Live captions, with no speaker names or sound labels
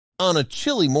On a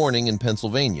chilly morning in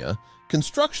Pennsylvania,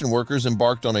 construction workers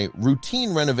embarked on a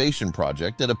routine renovation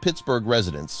project at a Pittsburgh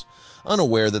residence,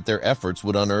 unaware that their efforts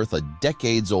would unearth a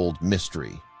decades-old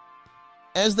mystery.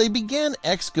 As they began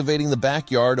excavating the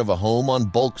backyard of a home on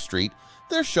Bulk Street,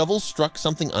 their shovels struck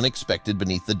something unexpected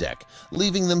beneath the deck,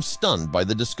 leaving them stunned by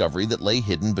the discovery that lay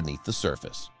hidden beneath the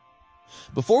surface.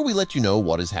 Before we let you know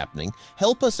what is happening,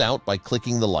 help us out by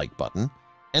clicking the like button,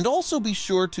 and also be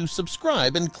sure to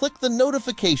subscribe and click the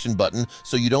notification button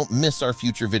so you don't miss our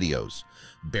future videos.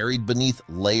 Buried beneath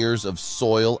layers of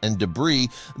soil and debris,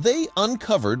 they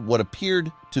uncovered what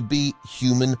appeared to be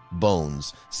human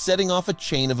bones, setting off a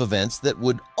chain of events that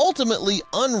would ultimately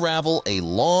unravel a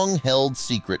long-held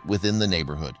secret within the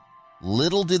neighborhood.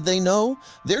 Little did they know,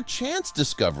 their chance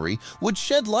discovery would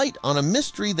shed light on a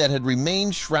mystery that had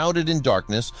remained shrouded in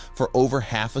darkness for over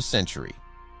half a century.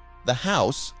 The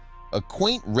house, a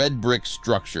quaint red brick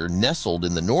structure nestled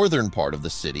in the northern part of the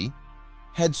city,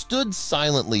 had stood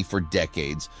silently for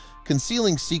decades,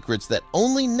 concealing secrets that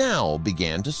only now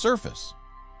began to surface.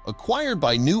 Acquired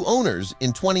by new owners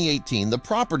in 2018, the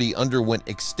property underwent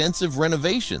extensive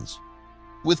renovations,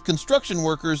 with construction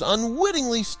workers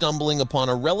unwittingly stumbling upon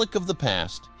a relic of the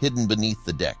past hidden beneath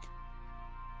the deck.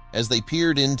 As they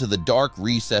peered into the dark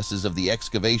recesses of the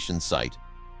excavation site,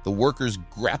 the workers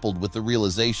grappled with the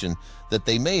realization that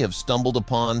they may have stumbled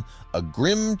upon a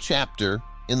grim chapter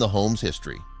in the home's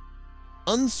history.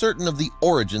 Uncertain of the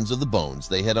origins of the bones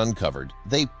they had uncovered,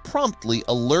 they promptly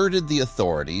alerted the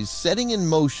authorities, setting in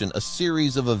motion a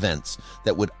series of events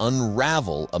that would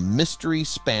unravel a mystery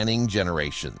spanning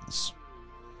generations.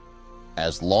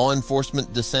 As law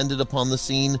enforcement descended upon the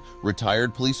scene,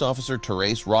 retired police officer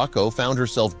Therese Rocco found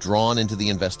herself drawn into the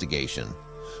investigation,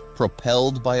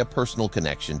 propelled by a personal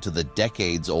connection to the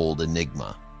decades-old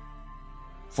enigma.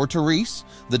 For Therese,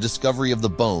 the discovery of the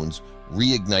bones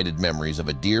reignited memories of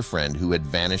a dear friend who had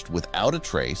vanished without a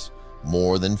trace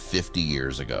more than 50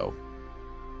 years ago.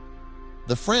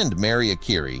 The friend, Mary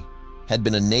Akiri, had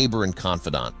been a neighbor and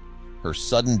confidant. Her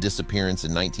sudden disappearance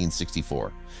in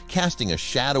 1964, casting a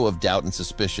shadow of doubt and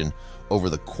suspicion over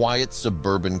the quiet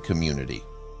suburban community.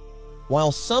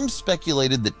 While some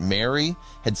speculated that Mary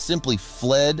had simply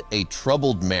fled a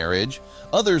troubled marriage,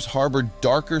 others harbored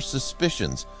darker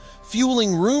suspicions,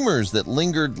 fueling rumors that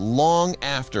lingered long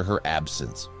after her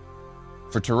absence.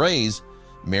 For Therese,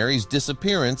 Mary's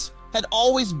disappearance had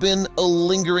always been a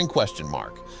lingering question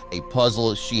mark, a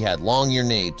puzzle she had long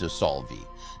yearned to solve.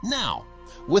 Now,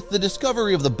 with the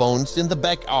discovery of the bones in the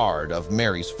backyard of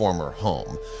Mary's former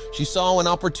home, she saw an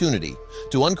opportunity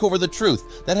to uncover the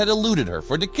truth that had eluded her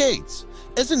for decades.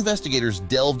 As investigators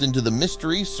delved into the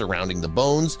mysteries surrounding the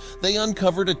bones, they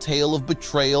uncovered a tale of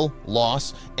betrayal,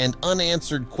 loss, and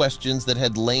unanswered questions that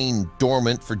had lain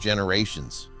dormant for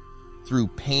generations. Through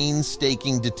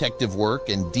painstaking detective work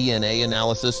and DNA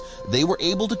analysis, they were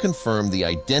able to confirm the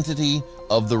identity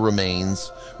of the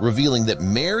remains, revealing that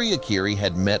Mary Akiri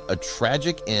had met a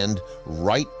tragic end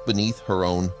right beneath her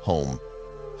own home.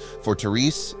 For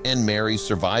Therese and Mary's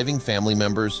surviving family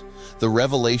members, the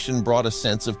revelation brought a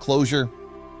sense of closure,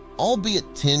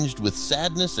 albeit tinged with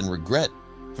sadness and regret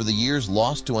for the years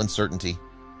lost to uncertainty.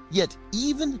 Yet,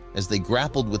 even as they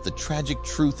grappled with the tragic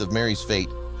truth of Mary's fate,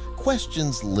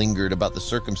 questions lingered about the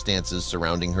circumstances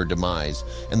surrounding her demise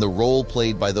and the role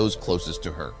played by those closest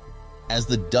to her. As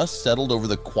the dust settled over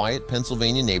the quiet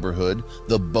Pennsylvania neighborhood,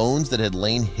 the bones that had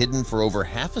lain hidden for over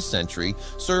half a century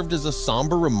served as a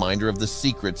somber reminder of the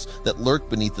secrets that lurk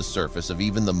beneath the surface of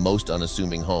even the most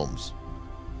unassuming homes.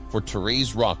 For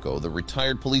Therese Rocco, the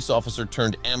retired police officer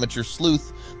turned amateur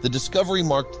sleuth, the discovery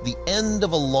marked the end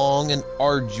of a long and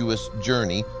arduous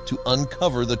journey to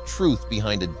uncover the truth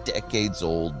behind a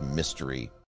decades-old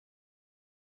mystery.